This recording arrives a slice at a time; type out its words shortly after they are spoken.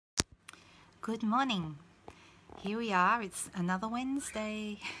Good morning. Here we are. It's another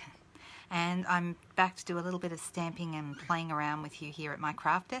Wednesday and I'm back to do a little bit of stamping and playing around with you here at my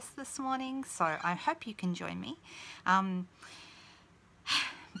craft desk this morning, so I hope you can join me.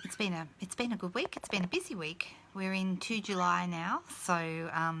 It's been a good week. It's been a busy week. We're in 2 July now,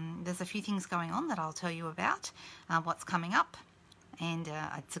 so there's a few things going on that I'll tell you about, what's coming up, and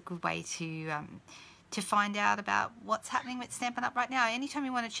it's a good way to find out about what's happening with Stampin' Up! Right now. Anytime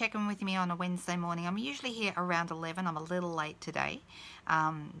you want to check in with me on a Wednesday morning, I'm usually here around 11. I'm a little late today,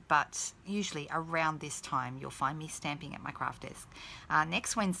 but usually around this time you'll find me stamping at my craft desk.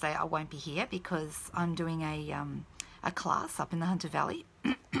 Next Wednesday I won't be here because I'm doing a class up in the Hunter Valley.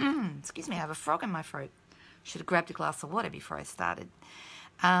 Excuse me, I have a frog in my throat. Should have grabbed a glass of water before I started.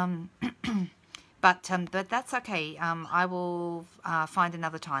 But that's okay. I will find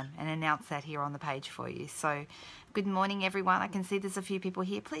another time and announce that here on the page for you. So good morning, everyone. I can see there's a few people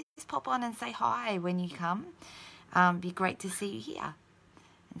here. Please pop on and say hi when you come. Be great to see you here.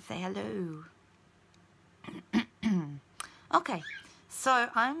 And say hello. Okay, so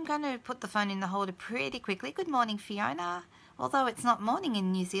I'm going to put the phone in the holder pretty quickly. Good morning, Fiona. Although it's not morning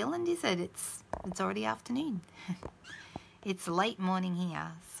in New Zealand, is it? It's already afternoon. It's late morning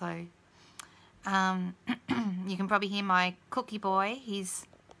here, so... you can probably hear my cookie boy. He's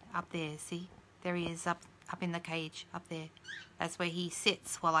up there. See, there he is, up in the cage up there. That's where he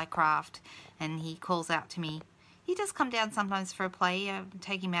sits while I craft, and he calls out to me. He does come down sometimes for a play.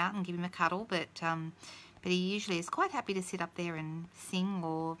 Take him out and give him a cuddle, but he usually is quite happy to sit up there and sing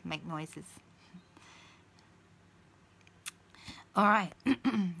or make noises. All right,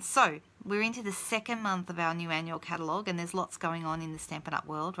 so we're into the second month of our new annual catalogue, and there's lots going on in the Stampin' Up!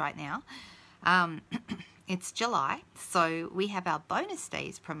 World right now. It's July, so we have our bonus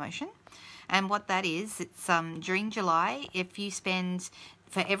days promotion, and what that is, it's during July, if you spend,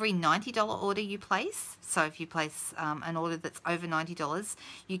 for every $90 order you place, so if you place an order that's over $90,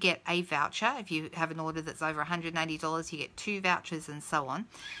 you get a voucher. If you have an order that's over $180, you get 2 vouchers, and so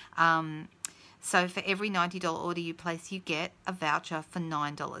on. So for every $90 order you place, you get a voucher for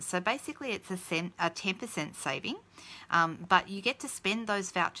 $9. So basically it's a 10% saving, but you get to spend those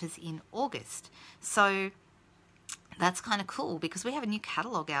vouchers in August. So that's kind of cool because we have a new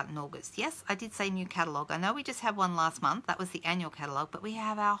catalogue out in August. Yes, I did say new catalogue. I know we just had one last month. That was the annual catalogue, but we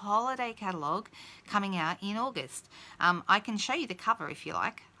have our holiday catalogue coming out in August. I can show you the cover if you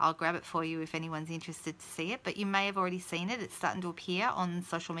like. I'll grab it for you if anyone's interested to see it, but you may have already seen it. It's starting to appear on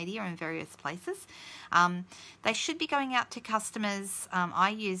social media in various places. They should be going out to customers. I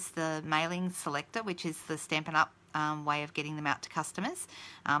use the mailing selector, which is the Stampin' Up! Way of getting them out to customers.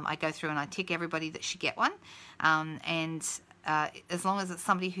 I go through and I tick everybody that should get one, and as long as it's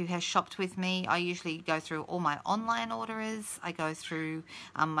somebody who has shopped with me, I usually go through all my online orderers. I go through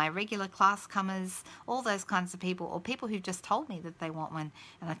my regular class comers, all those kinds of people, or people who've just told me that they want one,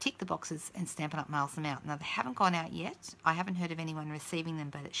 and I tick the boxes and Stampin' Up! Mails them out. Now, they haven't gone out yet. I haven't heard of anyone receiving them,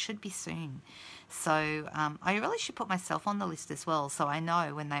 but it should be soon. So I really should put myself on the list as well, so I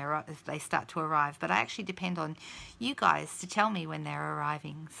know when they start to arrive. But I actually depend on you guys to tell me when they're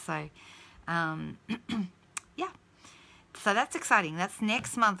arriving. So yeah. So that's exciting. That's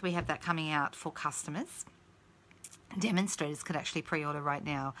next month. We have that coming out for customers. Demonstrators could actually pre-order right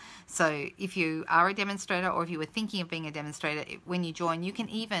now. So if you are a demonstrator, or if you were thinking of being a demonstrator, when you join, you can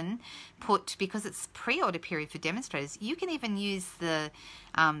even put, because it's pre-order period for demonstrators, you can even use the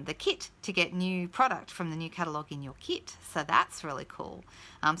kit to get new product from the new catalogue in your kit. So that's really cool.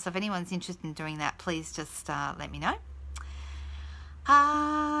 So if anyone's interested in doing that, please just let me know.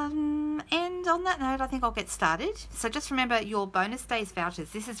 And on that note, I think I'll get started. So just remember your bonus days vouchers.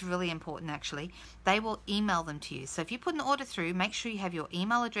 This is really important actually. They will email them to you. So if you put an order through, make sure you have your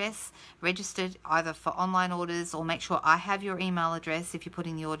email address registered either for online orders, or make sure I have your email address if you're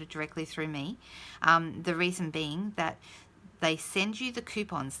putting the order directly through me. The reason being that they send you the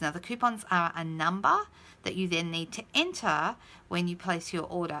coupons. Now the coupons are a number that you then need to enter when you place your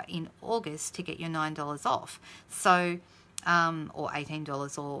order in August to get your $9 off. So or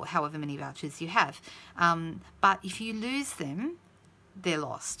 $18 or however many vouchers you have. But if you lose them, they're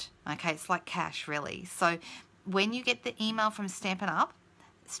lost. Okay, it's like cash really. So when you get the email from Stampin' Up!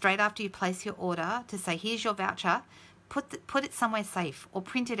 Straight after you place your order to say, here's your voucher, put it somewhere safe, or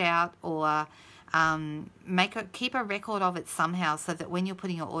print it out, or keep a record of it somehow, so that when you're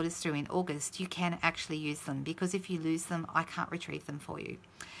putting your orders through in August, you can actually use them, because if you lose them, I can't retrieve them for you.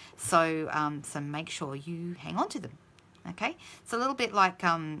 So, so make sure you hang on to them. Okay, it's a little bit like,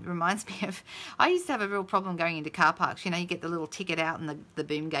 reminds me of, I used to have a real problem going into car parks. You know, you get the little ticket out and the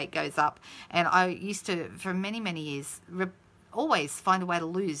boom gate goes up. And I used to, for many, many years, always find a way to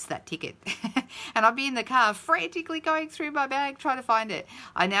lose that ticket. And I'd be in the car frantically going through my bag trying to find it.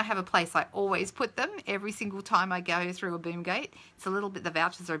 I now have a place I always put them every single time I go through a boom gate. It's a little bit, the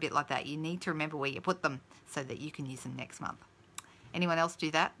vouchers are a bit like that. You need to remember where you put them so that you can use them next month. Anyone else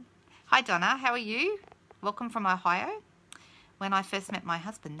do that? Hi Donna, how are you? Welcome from Ohio. When I first met my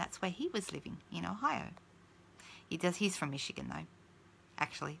husband, that's where he was living, in Ohio. He's from Michigan though.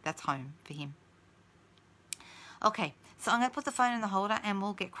 Actually, that's home for him. Okay, so I'm going to put the phone in the holder and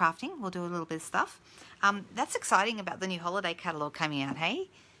we'll get crafting. We'll do a little bit of stuff. That's exciting about the new holiday catalogue coming out, hey?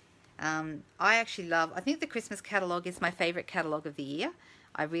 I actually I think the Christmas catalogue is my favourite catalogue of the year.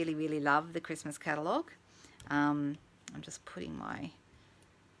 I really, really love the Christmas catalogue. I'm just putting my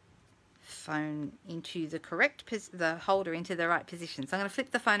phone into the holder into the right position. So I'm going to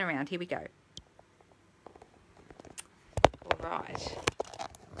flip the phone around. Here we go. All right.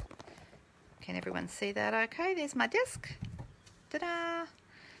 Can everyone see that okay? There's my desk. Ta-da!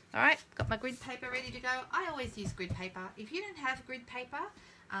 All right, got my grid paper ready to go. I always use grid paper. If you don't have grid paper,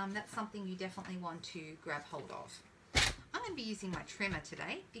 that's something you definitely want to grab hold of. I'm going to be using my trimmer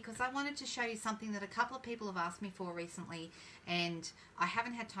today because I wanted to show you something that a couple of people have asked me for recently, and I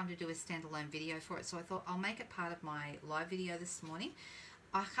haven't had time to do a standalone video for it, so I thought I'll make it part of my live video this morning.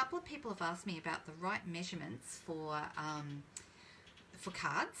 A couple of people have asked me about the right measurements for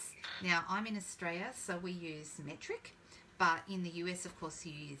cards. Now, I'm in Australia, so we use metric, but in the US, of course,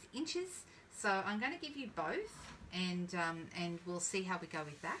 you use inches. So I'm going to give you both, and we'll see how we go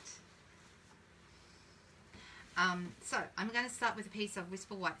with that. So I'm going to start with a piece of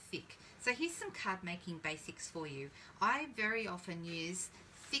Whisper White Thick. So here's some card making basics for you. I very often use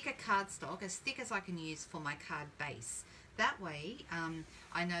thicker cardstock, as thick as I can use for my card base. That way,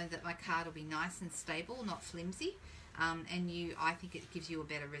 I know that my card will be nice and stable, not flimsy. I think it gives you a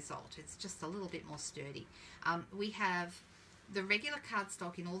better result. It's just a little bit more sturdy. We have the regular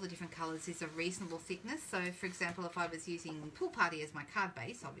cardstock in all the different colours is a reasonable thickness. So, for example, if I was using Pool Party as my card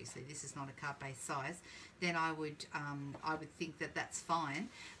base, obviously this is not a card base size, then I would think that that's fine.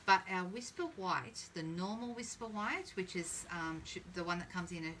 But our Whisper White, the normal Whisper White, which is the one that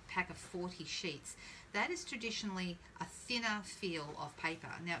comes in a pack of 40 sheets, that is traditionally a thinner feel of paper.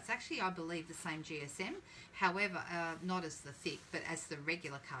 Now, it's actually, I believe, the same GSM, however, not as the thick, but as the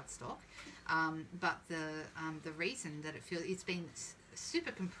regular cardstock. But the reason that it's been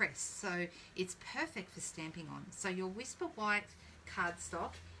super compressed, so it's perfect for stamping on. So your Whisper White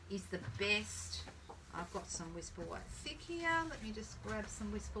cardstock is the best. I've got some Whisper White Thick here. Let me just grab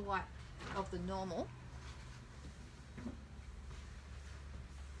some Whisper White of the normal.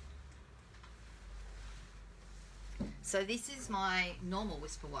 So this is my normal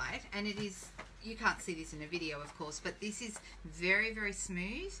Whisper White, and it is, you can't see this in a video of course, but this is very, very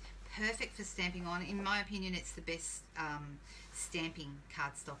smooth, perfect for stamping on. In my opinion, it's the best stamping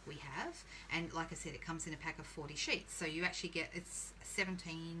cardstock we have, and like I said, it comes in a pack of 40 sheets, so you actually get, it's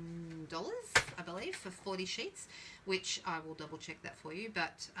 $17 I believe for 40 sheets, which I will double check that for you,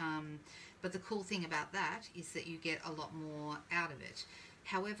 but the cool thing about that is that you get a lot more out of it.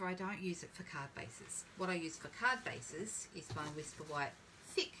 However, I don't use it for card bases. What I use for card bases is my Whisper White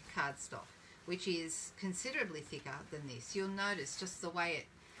Thick cardstock, which is considerably thicker than this. You'll notice just the way it,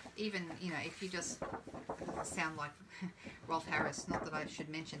 even, you know, if you just sound like Rolf Harris, not that I should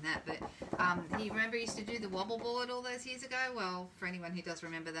mention that, but you remember he used to do the wobble board all those years ago? Well, for anyone who does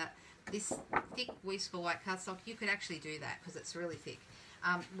remember that, this thick Whisper White cardstock, you could actually do that because it's really thick.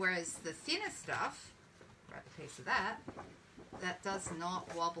 Whereas the thinner stuff, grab a piece of that, that does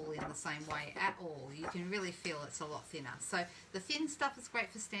not wobble in the same way at all. You can really feel it's a lot thinner. So the thin stuff is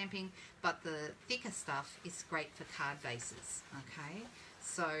great for stamping, but the thicker stuff is great for card bases. Okay,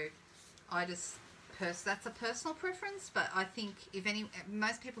 so I just that's a personal preference, but I think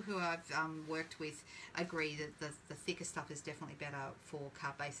most people who I've worked with agree that the thicker stuff is definitely better for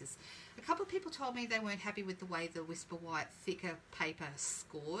card bases. A couple of people told me they weren't happy with the way the Whisper White thicker paper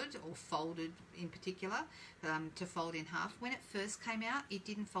scored or folded in particular, to fold in half. When it first came out, it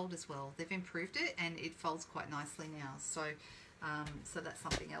didn't fold as well. They've improved it and it folds quite nicely now. So that's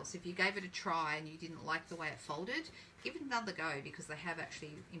something else. If you gave it a try and you didn't like the way it folded, give it another go because they have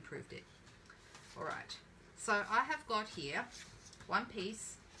actually improved it. Alright, so I have got here one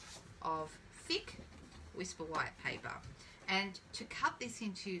piece of thick Whisper White paper, and to cut this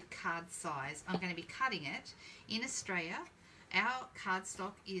into card size, I'm going to be cutting it. In Australia, our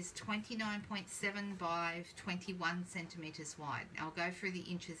cardstock is 29.7 by 21 centimetres wide. I'll go through the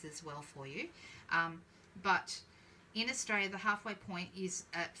inches as well for you, but in Australia the halfway point is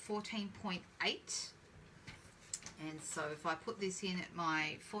at 14.8. And so if I put this in at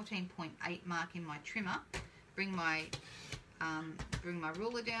my 14.8 mark in my trimmer, bring my bring my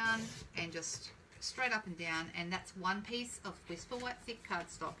ruler down and just straight up and down, and that's one piece of Whisper White thick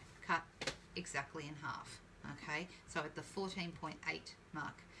cardstock cut exactly in half. Okay, so at the 14.8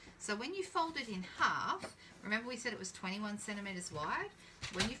 mark. So when you fold it in half, remember we said it was 21 centimeters wide.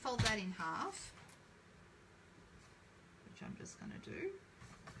 When you fold that in half, which I'm just going to do,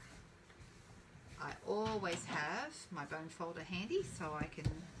 I always have my bone folder handy so I can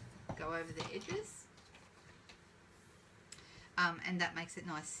go over the edges, and that makes it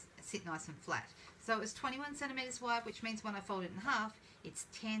nice, sit nice and flat. So it was 21 centimeters wide, which means when I fold it in half, it's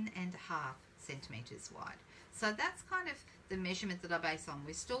 10.5 centimeters wide. So that's kind of the measurement that I base on.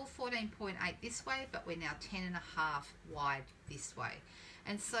 We're still 14.8 this way, but we're now 10.5 wide this way.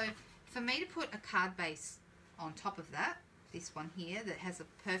 And so for me to put a card base on top of that, this one here that has a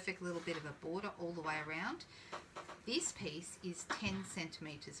perfect little bit of a border all the way around, this piece is 10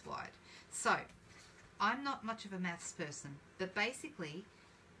 centimeters wide. So I'm not much of a maths person, but basically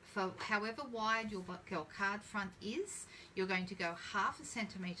for however wide your card front is, you're going to go 0.5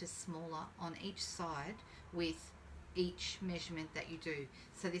 centimeter smaller on each side with each measurement that you do.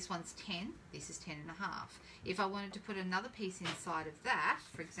 So this one's 10, this is 10.5. If I wanted to put another piece inside of that,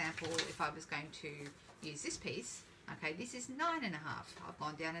 for example, if I was going to use this piece, okay, this is 9.5. I've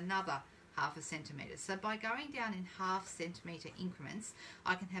gone down another 0.5 centimeter. So by going down in 0.5 centimeter increments,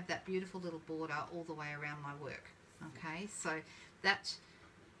 I can have that beautiful little border all the way around my work. Okay, so that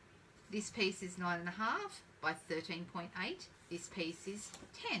this piece is 9.5 by 13.8. This piece is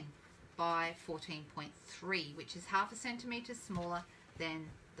 10 by 14.3, which is 0.5 centimeter smaller than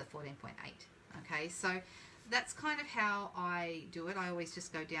the 14.8. Okay, so that's kind of how I do it. I always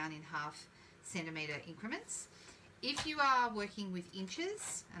just go down in 0.5 centimeter increments. If you are working with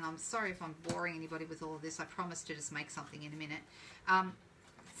inches, and I'm sorry if I'm boring anybody with all of this, I promise to just make something in a minute.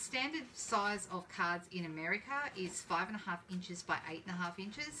 Standard size of cards in America is 5.5 inches by 8.5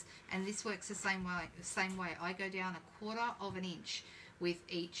 inches, and this works the same way. I go down 1/4 of an inch with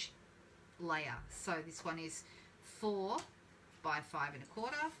each layer. So this one is 4 by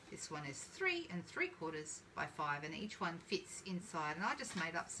 5.25. This one is 3 3/4 by 5, and each one fits inside. And I just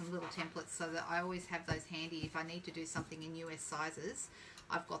made up some little templates so that I always have those handy. If I need to do something in US sizes,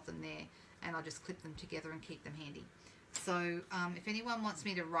 I've got them there, and I'll just clip them together and keep them handy. So if anyone wants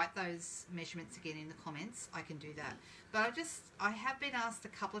me to write those measurements again in the comments, I can do that. But I have been asked a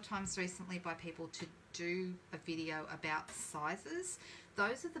couple of times recently by people to do a video about sizes.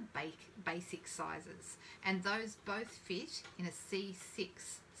 Those are the basic sizes, and those both fit in a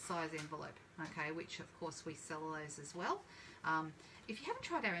C6 size envelope, okay, which of course we sell those as well. If you haven't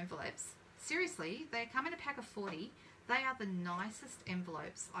tried our envelopes, seriously, they come in a pack of 40. They are the nicest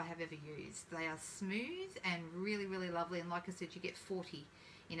envelopes I have ever used. They are smooth and really, really lovely, and like I said, you get 40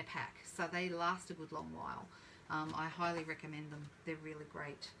 in a pack, so they last a good long while. I highly recommend them. They're really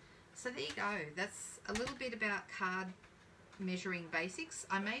great. So there you go. That's a little bit about card measuring basics.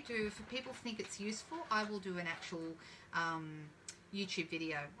 I may do, if people think it's useful, I will do an actual YouTube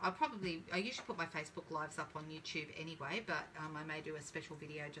video. I usually put my Facebook lives up on YouTube anyway, but I may do a special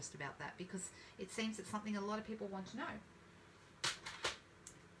video just about that because it seems it's something a lot of people want to know.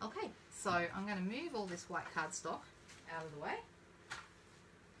 Okay, so I'm going to move all this white cardstock out of the way,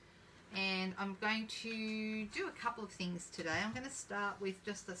 and I'm going to do a couple of things today. I'm going to start with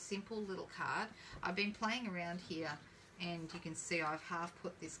just a simple little card. I've been playing around here, and you can see I've half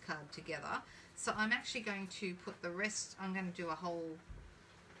put this card together. So I'm actually going to put the rest, I'm going to do a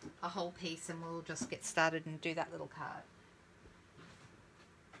whole piece, and we'll just get started and do that little card.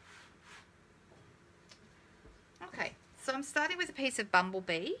 Okay, so I'm starting with a piece of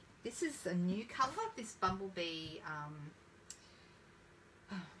Bumblebee. This is a new colour, this Bumblebee,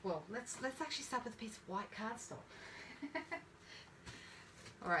 well, let's actually start with a piece of white cardstock.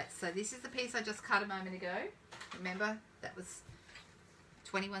 Alright, so this is the piece I just cut a moment ago. Remember, that was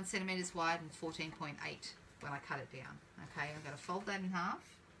 21 centimeters wide and 14.8 when I cut it down. Okay, I'm going to fold that in half.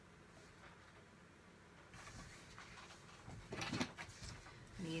 I'm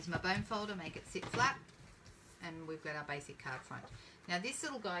going to use my bone folder, make it sit flat, and we've got our basic card front. Now this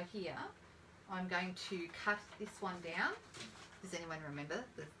little guy here, I'm going to cut this one down. Does anyone remember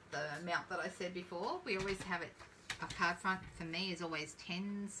the amount that I said before? We always have it. A card front for me is always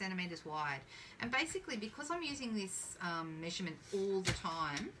 10 centimeters wide, and basically because I'm using this measurement all the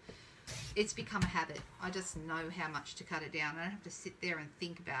time, it's become a habit. I just know how much to cut it down. I don't have to sit there and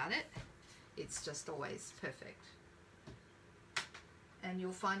think about it. It's just always perfect. And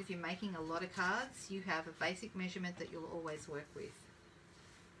you'll find if you're making a lot of cards, you have a basic measurement that you'll always work with.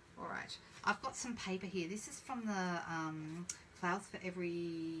 Alright, I've got some paper here. This is from the Flowers for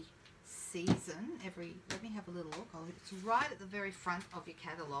Every season. Let me have a little look. It's right at the very front of your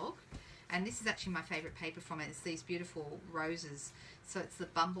catalogue. And this is actually my favourite paper from it. It's these beautiful roses. So it's the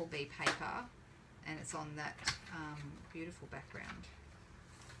Bumblebee paper, and it's on that beautiful background.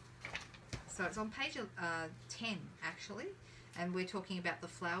 So it's on page 10 actually, and we're talking about the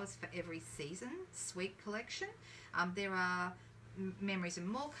Flowers for Every Season Sweet collection. There are memories and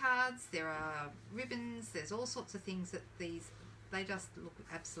more cards, there are ribbons, there's all sorts of things that they just look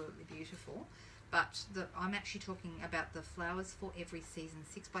absolutely beautiful. But I'm actually talking about the Flowers for Every Season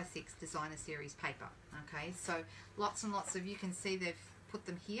 6x6 designer series paper. Okay, so lots and lots of, you can see they've put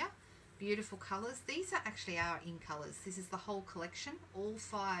them here. Beautiful colours. These are actually our in colours. This is the whole collection. All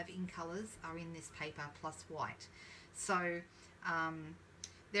 5 in colours are in this paper plus white. So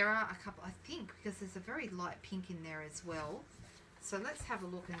there are a couple, I think, because there's a very light pink in there as well. So let's have a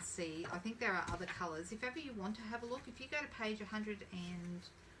look and see. I think there are other colours. If ever you want to have a look, if you go to page 150,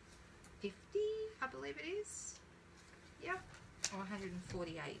 I believe it is. Yep. Or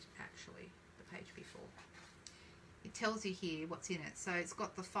 148 actually, the page before. It tells you here what's in it. So it's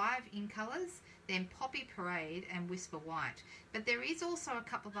got the 5 in colours, then Poppy Parade and Whisper White. But there is also a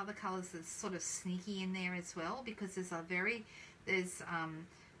couple of other colours that's sort of sneaky in there as well, because there's a very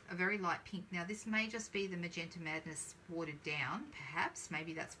light pink. Now this may just be the Magenta Madness watered down, perhaps.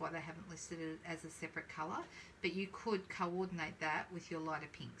 Maybe that's why they haven't listed it as a separate colour. But you could coordinate that with your lighter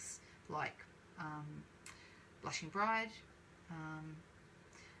pinks, like Blushing Bride.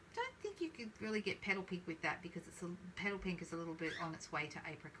 I don't think you could really get Petal Pink with that, because Petal Pink is a little bit on its way to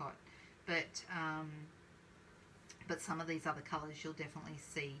Apricot. But some of these other colours you'll definitely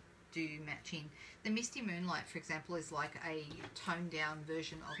see do match in. The Misty Moonlight, for example, is like a toned down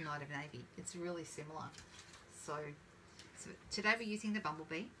version of Night of Navy. It's really similar. So today we're using the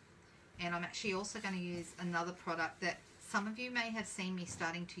Bumblebee, and I'm actually also going to use another product that some of you may have seen me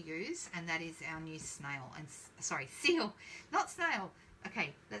starting to use, and that is our new snail. And sorry, seal, not snail.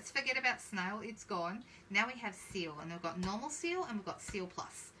 Okay, let's forget about snail. It's gone. Now we have seal, and we've got normal seal and we've got seal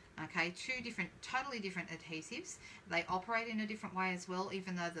plus. Okay, 2 different, totally different adhesives. They operate in a different way as well,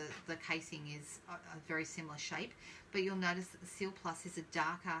 even though the casing is a very similar shape. But you'll notice that the Seal Plus is a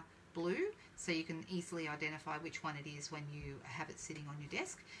darker blue, so you can easily identify which one it is when you have it sitting on your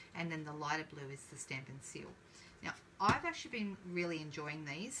desk. And then the lighter blue is the Stampin' Seal. Now, I've actually been really enjoying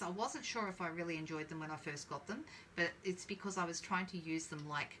these. I wasn't sure if I really enjoyed them when I first got them, but it's because I was trying to use them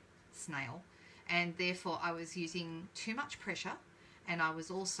like snail, and therefore I was using too much pressure, and I was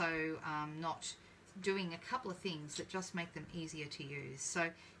also not doing a couple of things that just make them easier to use.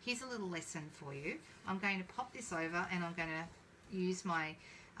 So here's a little lesson for you. I'm going to pop this over, and I'm going to use my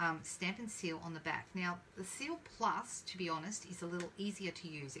Stampin' Seal on the back. Now the Seal Plus, to be honest, is a little easier to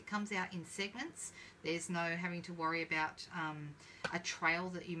use. It comes out in segments. There's no having to worry about a trail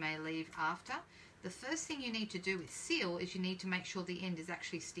that you may leave after. The first thing you need to do with seal is you need to make sure the end is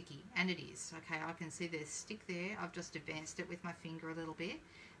actually sticky, and it is. Okay, I can see there's stick there. I've just advanced it with my finger a little bit,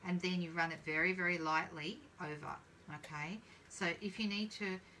 and then you run it very, very lightly over. Okay, so if you need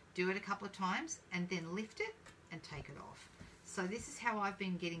to do it a couple of times and then lift it and take it off. So this is how I've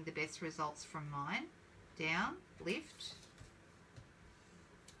been getting the best results from mine. Down, lift,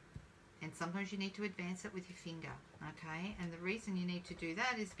 and sometimes you need to advance it with your finger, okay? And the reason you need to do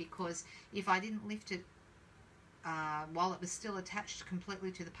that is because if I didn't lift it while it was still attached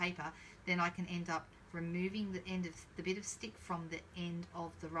completely to the paper, then I can end up removing the end of the bit of stick from the end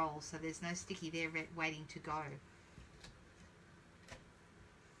of the roll, so there's no sticky there waiting to go.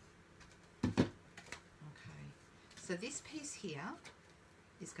 Okay, so this piece here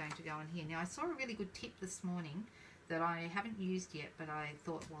is going to go in here. Now I saw a really good tip this morning that I haven't used yet, but I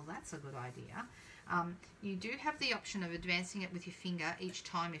thought, well, that's a good idea. You do have the option of advancing it with your finger each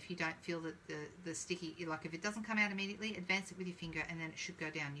time if you don't feel that the sticky, like if it doesn't come out immediately, advance it with your finger and then it should go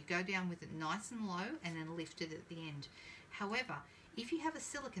down. You go down with it nice and low and then lift it at the end. However, if you have a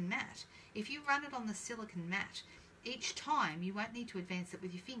silicone mat, if you run it on the silicone mat, each time you won't need to advance it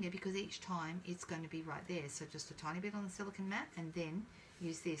with your finger, because each time it's going to be right there. So just a tiny bit on the silicone mat and then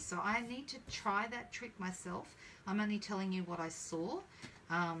use this. So I need to try that trick myself. I'm only telling you what I saw,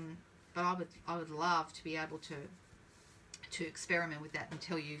 but I would love to be able to experiment with that and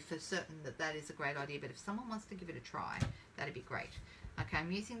tell you for certain that that is a great idea. But if someone wants to give it a try, that'd be great. Okay,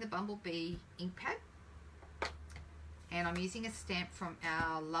 I'm using the Bumblebee ink pad, and I'm using a stamp from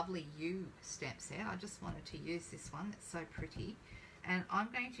our lovely You stamp set. I just wanted to use this one. It's so pretty. And I'm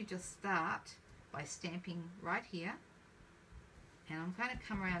going to just start by stamping right here. And I'm going to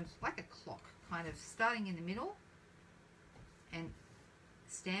come around like a clock, kind of starting in the middle and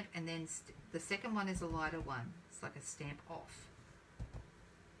stamp, and then the second one is a lighter one. It's like a stamp off.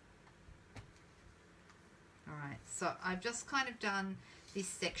 Alright, so I've just kind of done this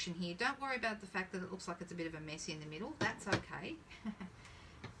section here. Don't worry about the fact that it looks like it's a bit of a mess in the middle. That's okay.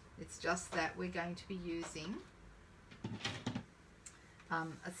 It's just that we're going to be using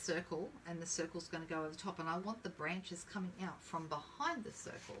a circle, and the circle's going to go over the top, and I want the branches coming out from behind the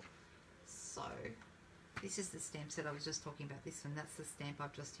circle. So this is the stamp set I was just talking about. This one, that's the stamp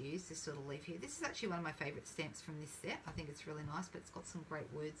I've just used, this little leaf here. This is actually one of my favourite stamps from this set. I think it's really nice, but it's got some great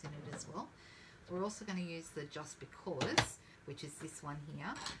words in it as well. We're also going to use the Just Because, which is this one here.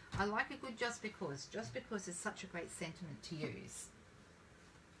 I like a good Just Because. Just Because is such a great sentiment to use.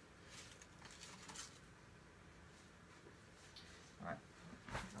 Alright,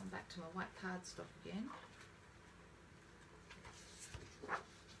 I'm back to my white cardstock again.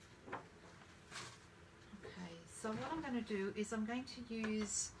 Okay, so what I'm going to do is I'm going to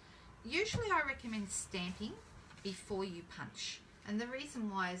use, usually I recommend stamping before you punch. And the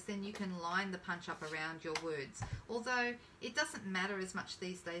reason why is then you can line the punch up around your words. Although it doesn't matter as much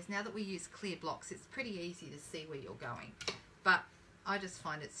these days. Now that we use clear blocks, it's pretty easy to see where you're going. But I just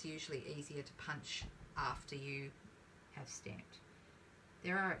find it's usually easier to punch after you have stamped.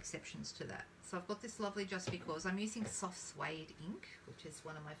 There are exceptions to that. So I've got this lovely Just Because. I'm using soft suede ink, which is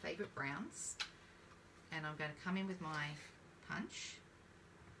one of my favourite browns. And I'm going to come in with my punch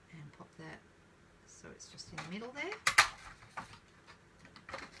and pop that so it's just in the middle there.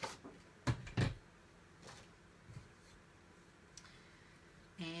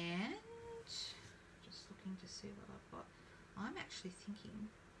 And just looking to see what I've got. I'm actually thinking,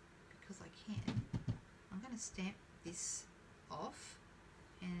 because I can, I'm going to stamp this off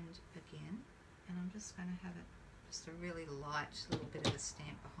and again, and I'm just going to have it just a really light little bit of a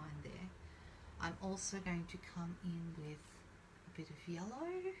stamp behind there. I'm also going to come in with a bit of yellow,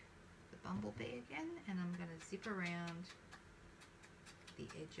 the bumblebee again, and I'm going to zip around the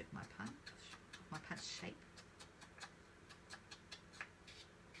edge of my punch shape.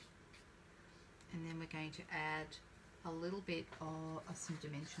 And then we're going to add a little bit of some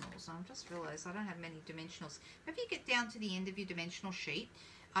dimensionals. I've just realised I don't have many dimensionals. If you get down to the end of your dimensional sheet,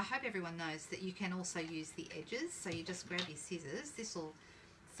 I hope everyone knows that you can also use the edges. So you just grab your scissors. This will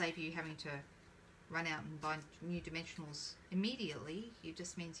save you having to run out and buy new dimensionals immediately. It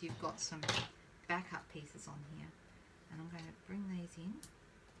just means you've got some backup pieces on here. And I'm going to bring these in.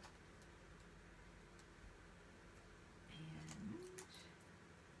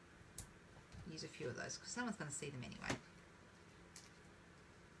 Use a few of those because someone's going to see them anyway.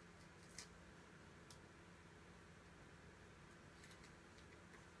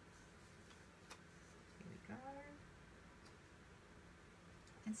 Here we go.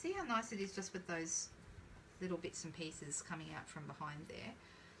 And see how nice it is just with those little bits and pieces coming out from behind there.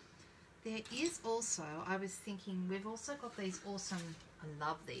 There is also, I was thinking, we've also got these awesome, I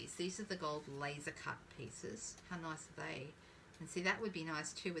love these. These are the gold laser cut pieces. How nice are they? And see, that would be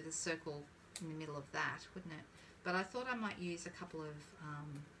nice too with a circle in the middle of that, wouldn't it? But I thought I might use a couple of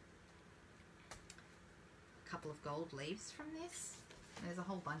gold leaves from this. There's a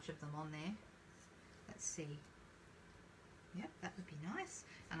whole bunch of them on there. Let's see. Yep, that would be nice.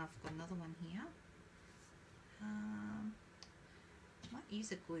 And I've got another one here. I might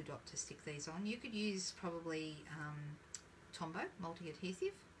use a glue dot to stick these on. You could use probably Tombow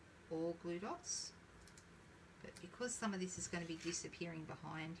multi-adhesive or glue dots. But because some of this is going to be disappearing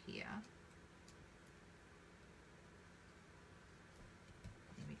behind here,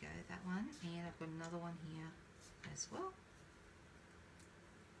 there we go, that one. And I've got another one here as well.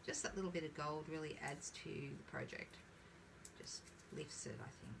 Just that little bit of gold really adds to the project. Just lifts it, I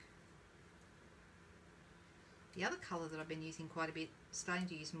think. The other colour that I've been using quite a bit, starting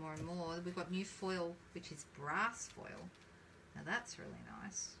to use more and more, we've got new foil, which is brass foil. Now that's really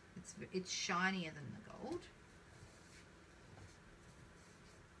nice. It's shinier than the gold.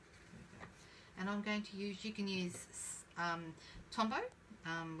 And I'm going to use, you can use Tombow,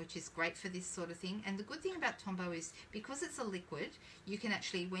 which is great for this sort of thing. And the good thing about Tombow is because it's a liquid, you can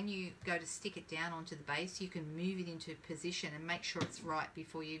actually, when you go to stick it down onto the base, you can move it into position and make sure it's right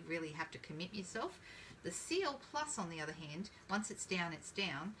before you really have to commit yourself. The Seal Plus, on the other hand, once it's down, it's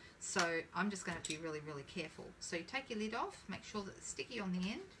down. So I'm just going to be really, really careful. So you take your lid off, make sure that it's sticky on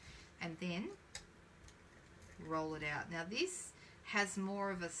the end, and then roll it out. Now this has more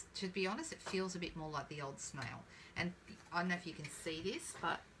of a, to be honest, it feels a bit more like the old snail. And I don't know if you can see this,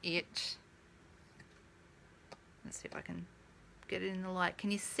 but let's see if I can get it in the light. Can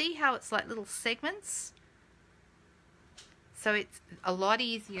you see how it's like little segments? So it's a lot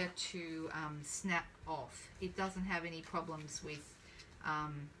easier to snap off. It doesn't have any problems with a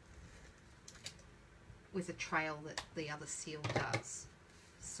trail that the other seal does.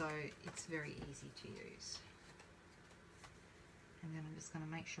 So it's very easy to use. And then I'm just going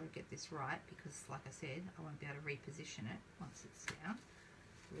to make sure I get this right because, like I said, I won't be able to reposition it once it's down.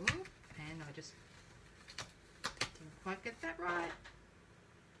 Ooh, and I just didn't quite get that right.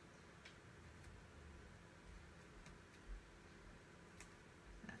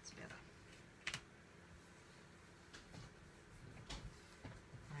 That's better.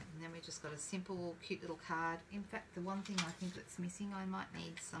 Right, and then we just got a simple, cute little card. In fact, the one thing I think that's missing, I might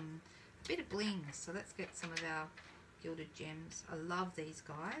need a bit of bling. So let's get some of our gilded gems. I love these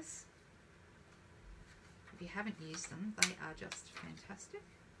guys. If you haven't used them, they are just fantastic.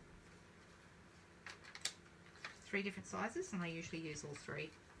 3 different sizes, and I usually use all 3.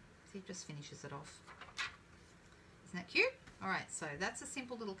 So it just finishes it off. Isn't that cute? Alright, so that's a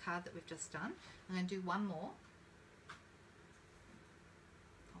simple little card that we've just done. I'm going to do one more.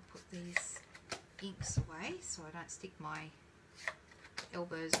 I'll put these inks away so I don't stick my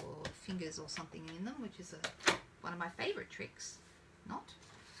elbows or fingers or something in them, which is one of my favourite tricks. Not.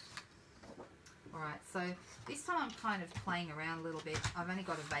 Alright, so this time I'm kind of playing around a little bit. I've only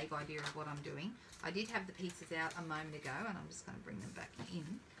got a vague idea of what I'm doing. I did have the pieces out a moment ago, and I'm just going to bring them back in.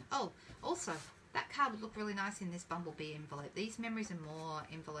 Oh, also, that card would look really nice in this Bumblebee envelope. These Memories and More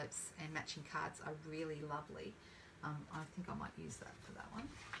envelopes and matching cards are really lovely. I think I might use that for that one.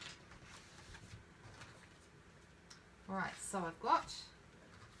 Alright, so I've got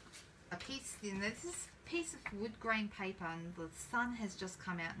a piece, this is a piece of wood grain paper, and the sun has just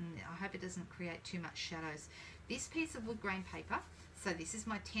come out, and I hope it doesn't create too much shadows. This piece of wood grain paper, so this is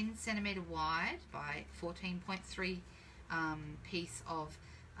my 10 centimeter wide by 14.3 piece of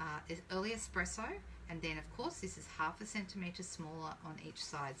early espresso, and then of course this is 1/2 centimeter smaller on each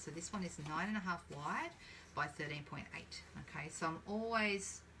side. So this one is 9.5 wide by 13.8. Okay, so I'm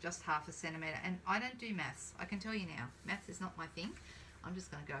always just 1/2 centimeter, and I don't do maths. I can tell you now, maths is not my thing. I'm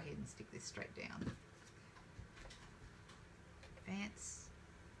just going to go ahead and stick this straight down. Advance.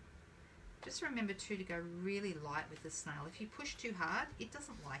 Just remember too to go really light with the snail. If you push too hard, it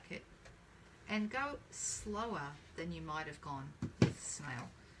doesn't like it. And go slower than you might have gone with the snail.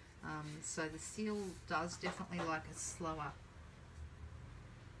 So the seal does definitely like a slower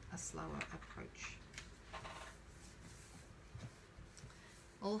approach.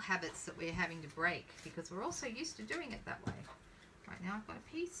 All habits that we're having to break because we're also used to doing it that way. Right, now I've got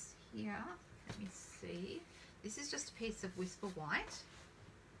a piece here. Let me see. This is just a piece of Whisper White.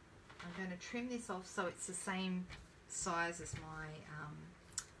 I'm going to trim this off so it's the same size as my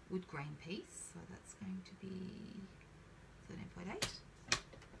wood grain piece. So that's going to be 13.8.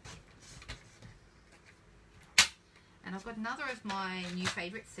 And I've got another of my new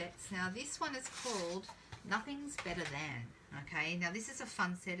favourite sets. Now this one is called Nothing's Better Than. Okay, now this is a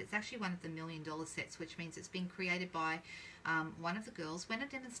fun set. It's actually one of the $1 million sets, which means it's been created by one of the girls. When a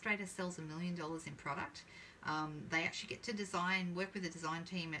demonstrator sells $1 million in product, they actually get to work with the design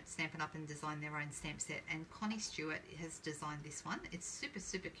team at Stampin' Up! And design their own stamp set. And Connie Stewart has designed this one. It's super,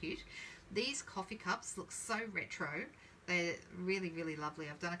 super cute. These coffee cups look so retro. They're really, really lovely.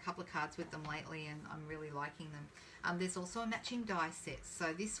 I've done a couple of cards with them lately, and I'm really liking them. There's also a matching die set.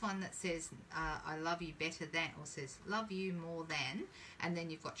 So this one that says, I love you better than, or says, love you more than. And then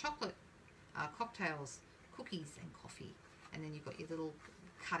you've got chocolate, cocktails, cookies, and coffee. And then you've got your little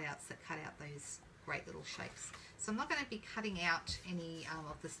cutouts that cut out those great little shapes. So I'm not going to be cutting out any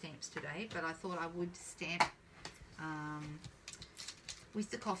of the stamps today, but I thought I would stamp with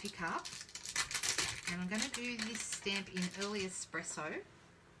the coffee cup. And I'm going to do this stamp in early espresso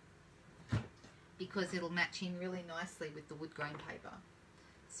because it'll match in really nicely with the wood grain paper.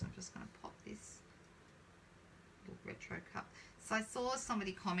 So I'm just going to pop this little retro cup. So I saw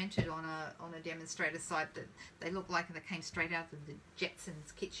somebody commented on a demonstrator site that they look like they came straight out of the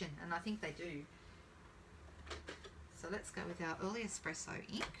Jetsons kitchen, and I think they do. So let's go with our early espresso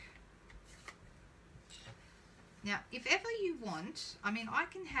ink. Now, if ever you want, I mean, I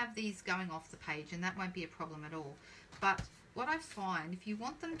can have these going off the page and that won't be a problem at all. But what I find, if you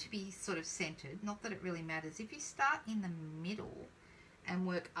want them to be sort of centered, not that it really matters, if you start in the middle and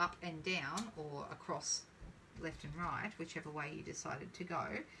work up and down or across left and right, whichever way you decided to go,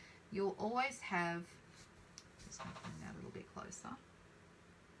 you'll always have, just going to bring that a little bit closer,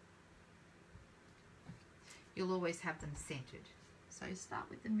 you'll always have them centered. So start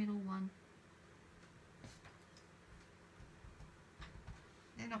with the middle one.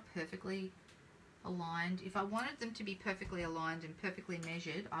 They're not perfectly aligned. If I wanted them to be perfectly aligned and perfectly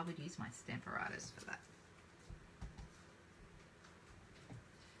measured, I would use my Stamparatus for that.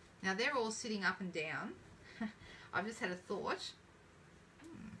 Now they're all sitting up and down. I've just had a thought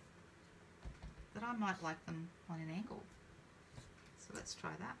that I might like them on an angle. So let's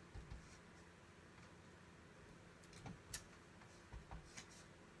try that.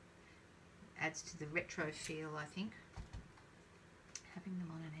 adds to the retro feel, I think, having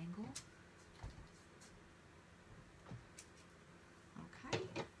them on an angle. Okay,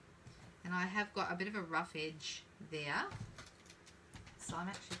 and I have got a bit of a rough edge there, so I'm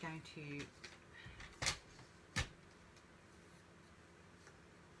actually going to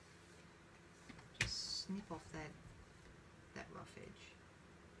just snip off that rough edge.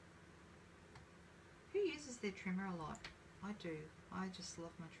 Who uses their trimmer a lot? I do. I just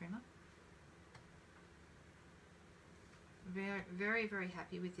love my trimmer. Very, very, very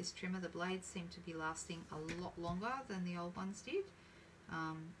happy with this trimmer. The blades seem to be lasting a lot longer than the old ones did.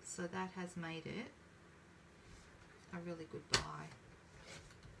 So that has made it a really good buy.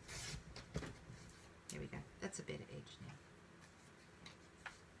 There we go. That's a better edge now.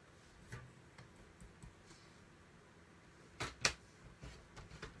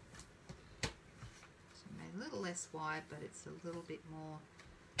 So made a little less wide, but it's a little bit more,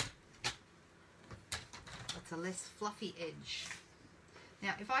 it's a less fluffy edge.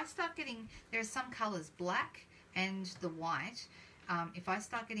 Now if I start getting, there are some colours, black and the white, if I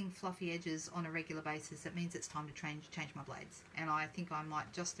start getting fluffy edges on a regular basis, that means it's time to change my blades. And I think I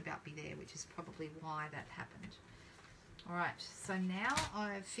might just about be there, which is probably why that happened. Alright, so now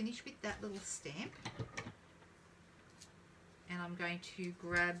I've finished with that little stamp. And I'm going to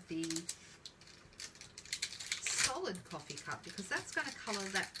grab the solid coffee cup because that's going to colour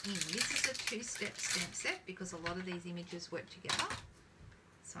that in. This is a two-step stamp set because a lot of these images work together.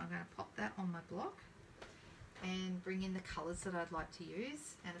 So I'm going to pop that on my block and bring in the colours that I'd like to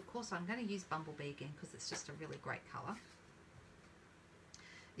use. And of course I'm going to use Bumblebee again because it's just a really great colour.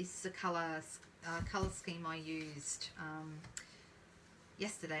 This is a colour scheme I used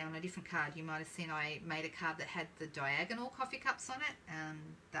yesterday on a different card. You might have seen I made a card that had the diagonal coffee cups on it, and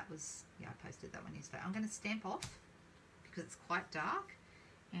that was, yeah, I posted that one yesterday. I'm going to stamp off because it's quite dark,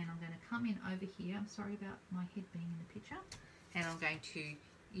 and I'm going to come in over here. I'm sorry about my head being in the picture. And I'm going to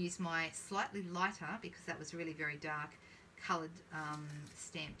use my slightly lighter, because that was really very dark, coloured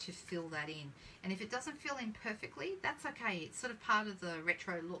stamp to fill that in. And if it doesn't fill in perfectly, that's okay. It's sort of part of the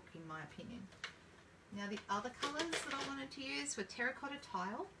retro look, in my opinion. Now the other colours that I wanted to use were Terracotta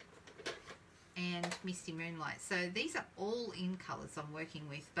Tile and Misty Moonlight. So these are all in colours I'm working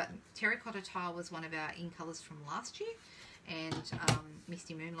with, but Terracotta Tile was one of our in colours from last year, and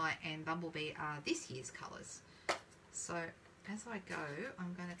Misty Moonlight and Bumblebee are this year's colours. So as I go,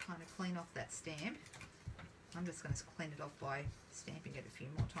 I'm going to kind of clean off that stamp. I'm just going to clean it off by stamping it a few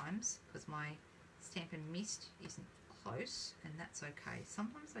more times because my Stamp and Mist isn't close, and that's okay.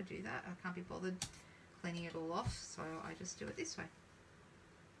 Sometimes I do that. I can't be bothered cleaning it all off, so I just do it this way.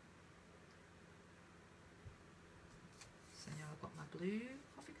 So now I've got my blue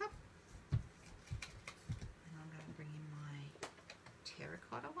coffee cup, and I'm going to bring in my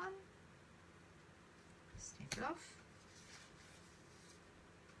terracotta one, stamp it off.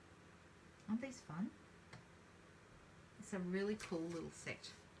 Aren't these fun? It's a really cool little set.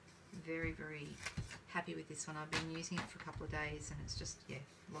 Very, very happy with this one. I've been using it for a couple of days and it's just, yeah,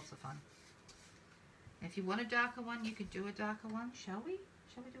 lots of fun. And if you want a darker one, you could do a darker one. Shall we?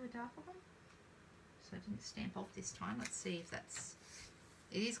 Shall we do a darker one? So I didn't stamp off this time. Let's see if that's...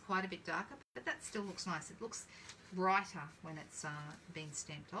 It is quite a bit darker, but that still looks nice. It looks brighter when it's been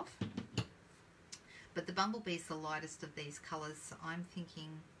stamped off. But the Bumblebee is the lightest of these colours. So I'm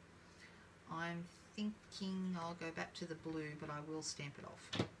thinking I'll go back to the blue, but I will stamp it off.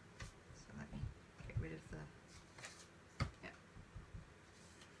 So let me get rid of the... Yep.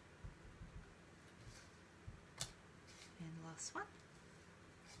 And the last one.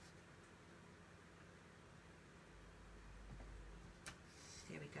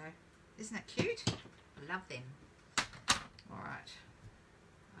 There we go. Isn't that cute? I love them. Alright.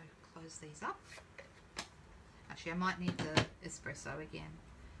 I'll close these up. Actually, I might need the espresso again,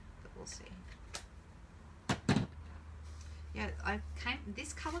 but we'll see. Yeah,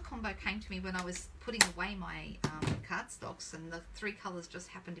 this colour combo came to me when I was putting away my cardstocks, and the three colours just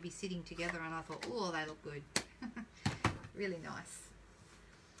happened to be sitting together, and I thought, oh, they look good. Really nice.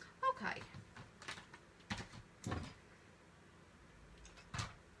 Okay.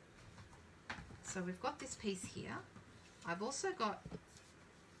 So we've got this piece here. I've also got,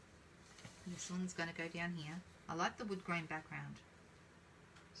 this one's going to go down here. I like the wood grain background.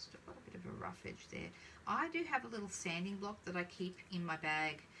 Still got a bit of a rough edge there. I do have a little sanding block that I keep in my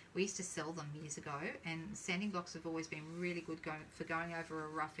bag. We used to sell them years ago, and sanding blocks have always been really good for going over a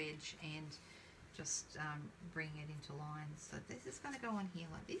rough edge and just bringing it into lines. So this is going to go on here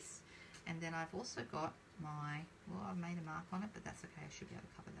like this, and then I've also got my, well, I've made a mark on it, but that's okay, I should be able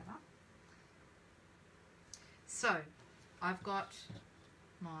to cover that up. So I've got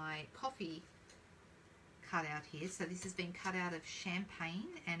my coffee cut out here. So this has been cut out of champagne,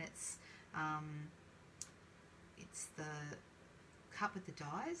 and it's the cut with the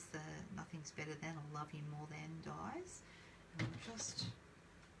dies, the Nothing's Better Than or Love You More Than dies. And I'm just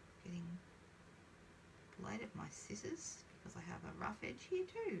getting bladed my scissors because I have a rough edge here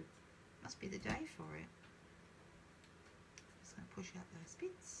too. Must be the day for it. Just going to push out those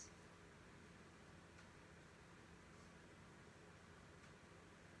bits.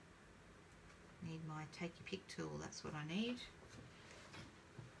 Need my take your pick tool, that's what I need.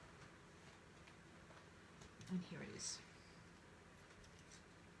 And here it is.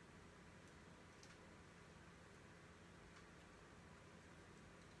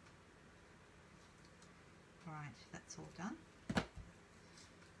 Alright, that's all done. So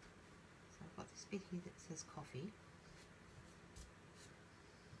I've got this bit here that says coffee.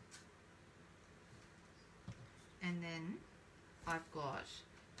 And then I've got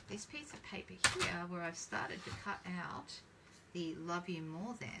this piece of paper here where I've started to cut out the Love You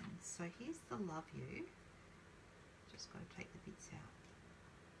More Than. So here's the Love You. Just got to take the bits out.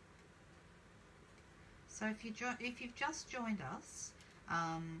 So if you've just joined us,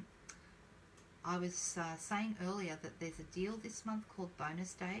 I was saying earlier that there's a deal this month called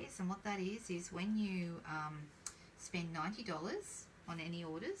Bonus Days, and what that is when you spend $90 on any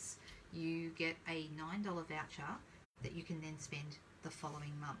orders, you get a $9 voucher that you can then spend the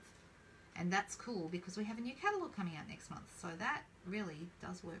following month. And that's cool because we have a new catalogue coming out next month, so that really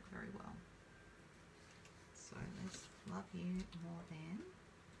does work very well. So let's Love You More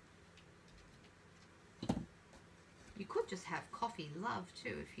Than. You could just have Coffee Love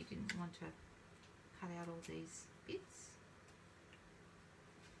too if you didn't want to cut out all these bits.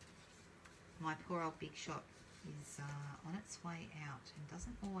 My poor old Big Shot is on its way out and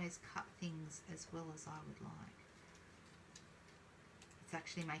doesn't always cut things as well as I would like. It's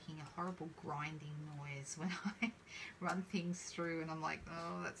actually making a horrible grinding noise when I run things through, and I'm like,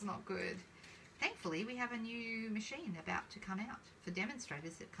 oh, that's not good. Thankfully, we have a new machine about to come out. For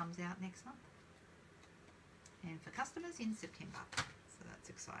demonstrators, it comes out next month. And for customers in September. So that's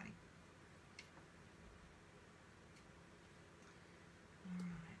exciting.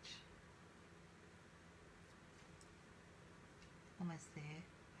 Alright. Almost there.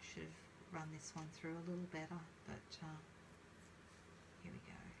 I should have run this one through a little better, but here we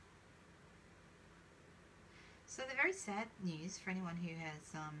go. So the very sad news for anyone who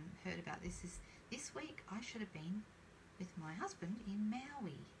has heard about this is this week I should have been with my husband in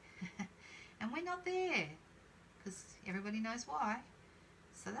Maui. And we're not there because everybody knows why.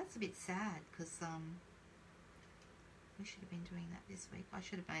 So that's a bit sad because we should have been doing that this week. I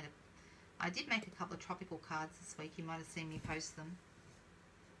should have made I did make a couple of tropical cards this week. You might have seen me post them.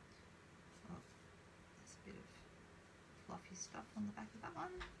 Oh, there's a bit of fluffy stuff on the back of that one.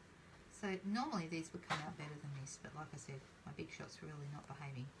 So normally these would come out better than this, but like I said, my Big Shot's really not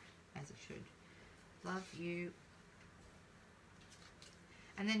behaving as it should. Love you.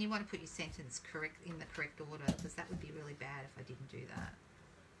 And then you want to put your sentence in the correct order, because that would be really bad if I didn't do that.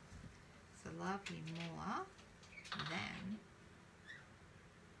 So love you more than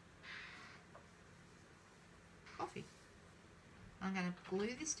coffee. I'm going to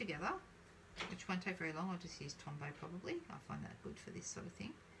glue this together, which won't take very long. I'll just use Tombow probably. I find that good for this sort of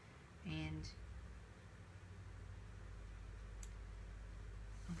thing. And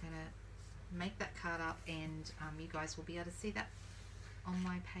I'm going to make that card up, and you guys will be able to see that on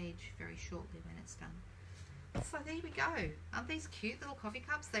my page very shortly when it's done. So there we go. Aren't these cute little coffee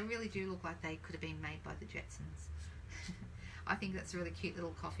cups? They really do look like they could have been made by the Jetsons. I think that's a really cute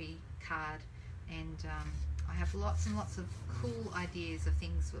little coffee card, and I have lots and lots of cool ideas of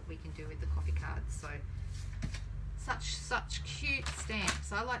things that we can do with the coffee cards. So such cute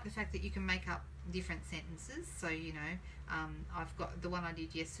stamps. I like the fact that you can make up different sentences. So you know, I've got the one I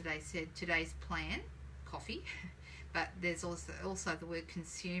did yesterday said today's plan, coffee. But there's also the word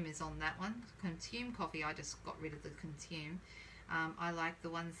consume is on that one. Consume coffee, I just got rid of the consume. I like the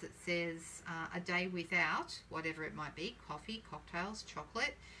ones that says a day without, whatever it might be, coffee, cocktails,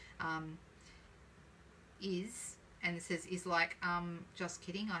 chocolate, is, and it says is like, just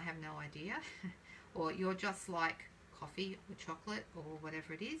kidding, I have no idea. Or you're just like coffee or chocolate or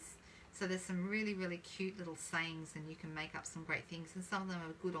whatever it is. So there's some really, really cute little sayings, and you can make up some great things, and some of them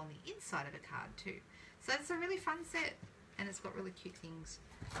are good on the inside of a card too. So it's a really fun set, and it's got really cute things.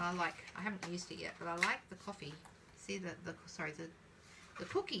 I haven't used it yet, but I like the coffee. See the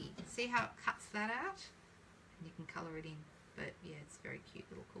cookie. See how it cuts that out? And you can colour it in. But yeah, it's a very cute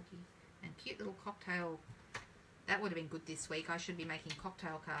little cookie. And cute little cocktail. That would have been good this week. I should be making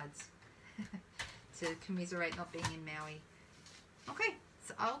cocktail cards to commiserate not being in Maui. Okay,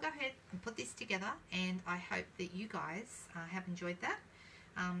 So I'll go ahead and put this together, and I hope that you guys have enjoyed that.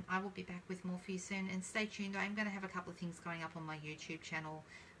 I will be back with more for you soon, and stay tuned. I'm going to have a couple of things going up on my YouTube channel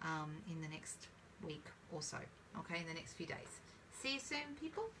in the next week or so, okay, in the next few days. See you soon,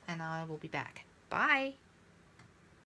 people, and I will be back. Bye.